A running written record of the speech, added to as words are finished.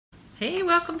Hey,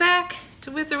 welcome back to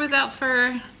With or Without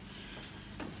Fur.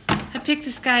 I picked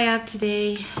this guy up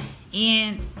today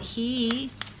and he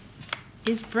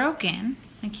is broken.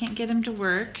 I can't get him to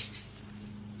work.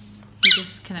 He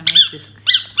just kind of makes this,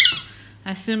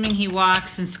 assuming he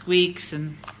walks and squeaks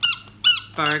and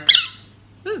barks.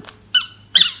 Woo.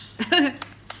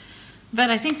 But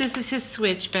I think this is his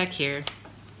switch back here.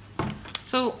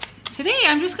 So today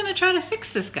I'm just gonna try to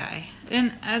fix this guy.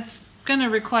 And it's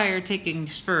gonna require taking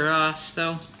his fur off,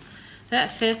 so that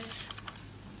fits.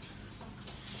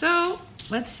 So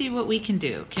let's see what we can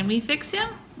do. Can we fix him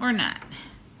or not?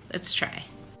 Let's try.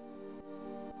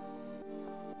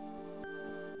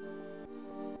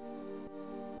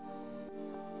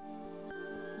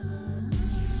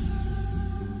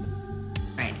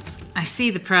 Right, I see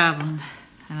the problem.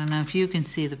 I don't know if you can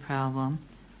see the problem.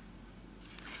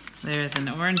 There's an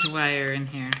orange wire in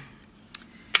here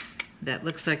that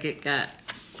looks like it got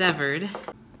severed.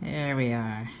 There we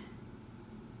are.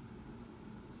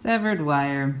 Severed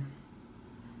wire.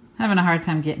 Having a hard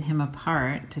time getting him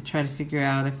apart to try to figure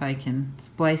out if I can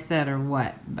splice that or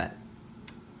what, but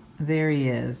there he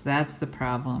is. That's the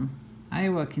problem. I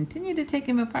will continue to take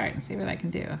him apart and see what I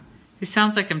can do. It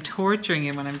sounds like I'm torturing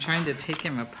him when I'm trying to take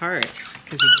him apart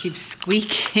because he keeps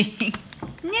squeaking.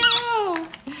 No!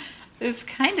 It's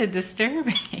kind of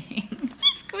disturbing.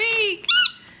 Squeak!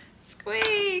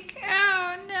 Squeak!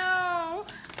 Oh no!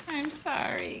 I'm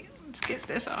sorry. Let's get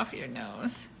this off your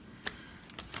nose.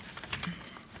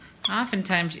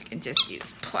 Oftentimes you can just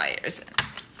use pliers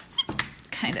and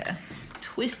kind of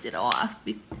twist it off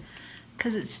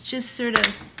because it's just sort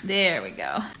of, there we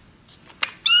go.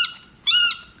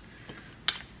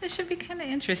 This should be kind of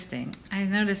interesting. I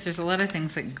noticed there's a lot of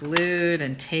things like glued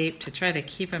and taped to try to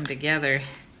keep them together.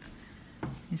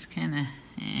 It's kind of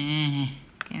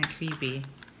creepy.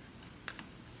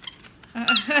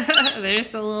 There's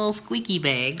the little squeaky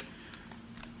bag.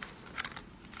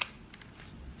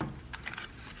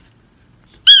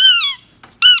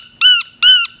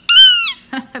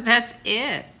 That's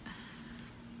it.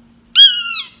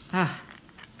 Oh.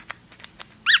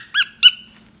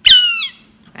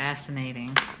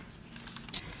 Fascinating.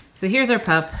 So here's our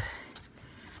pup.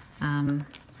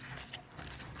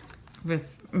 With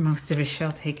most of his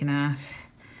shell taken off.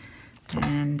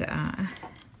 And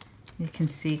you can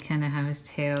see kind of how his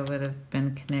tail would have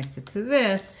been connected to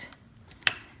this.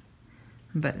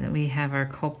 But we have our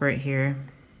culprit here.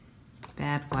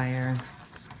 Bad wire.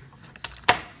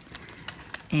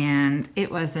 And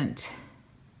it wasn't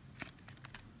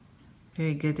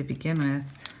very good to begin with.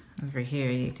 Over here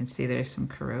you can see there's some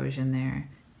corrosion there.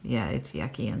 Yeah, it's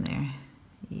yucky in there.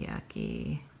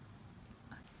 Yucky.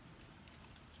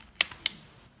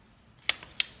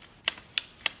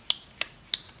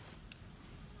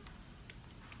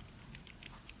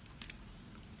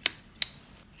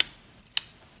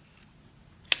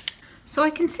 So I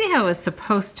can see how it's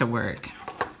supposed to work.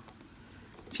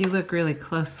 If you look really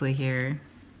closely here,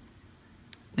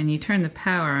 when you turn the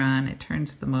power on, it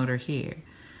turns the motor here,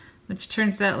 which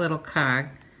turns that little cog,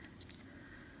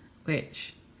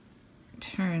 which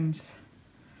turns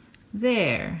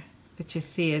there. But you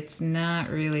see, it's not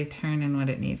really turning what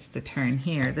it needs to turn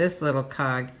here. This little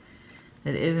cog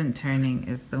that isn't turning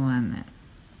is the one that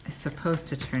is supposed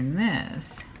to turn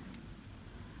this,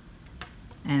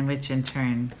 and which in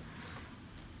turn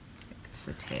it's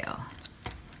the tail.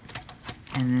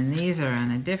 And then these are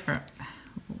on a different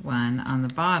one on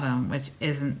the bottom, which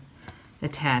isn't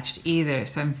attached either.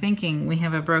 So I'm thinking we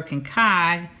have a broken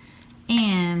cog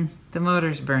and the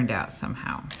motor's burned out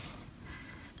somehow.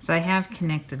 So I have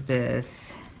connected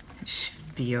this. It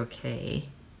should be okay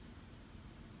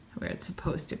where it's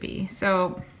supposed to be.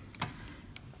 So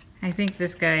I think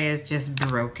this guy is just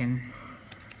broken.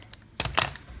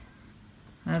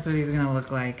 That's what he's gonna look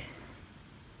like.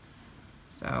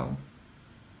 So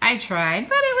I tried,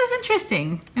 but it was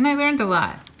interesting and I learned a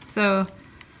lot. So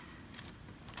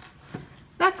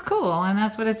that's cool, and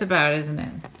that's what it's about, isn't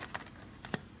it?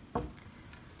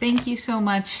 Thank you so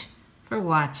much for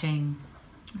watching.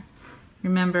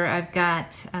 Remember, I've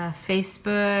got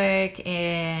Facebook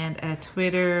and a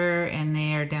Twitter, and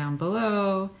they are down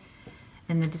below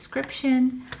in the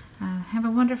description. Have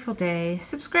a wonderful day.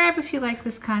 Subscribe if you like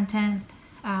this content,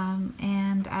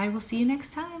 and I will see you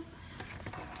next time.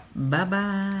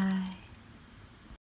 Bye-bye.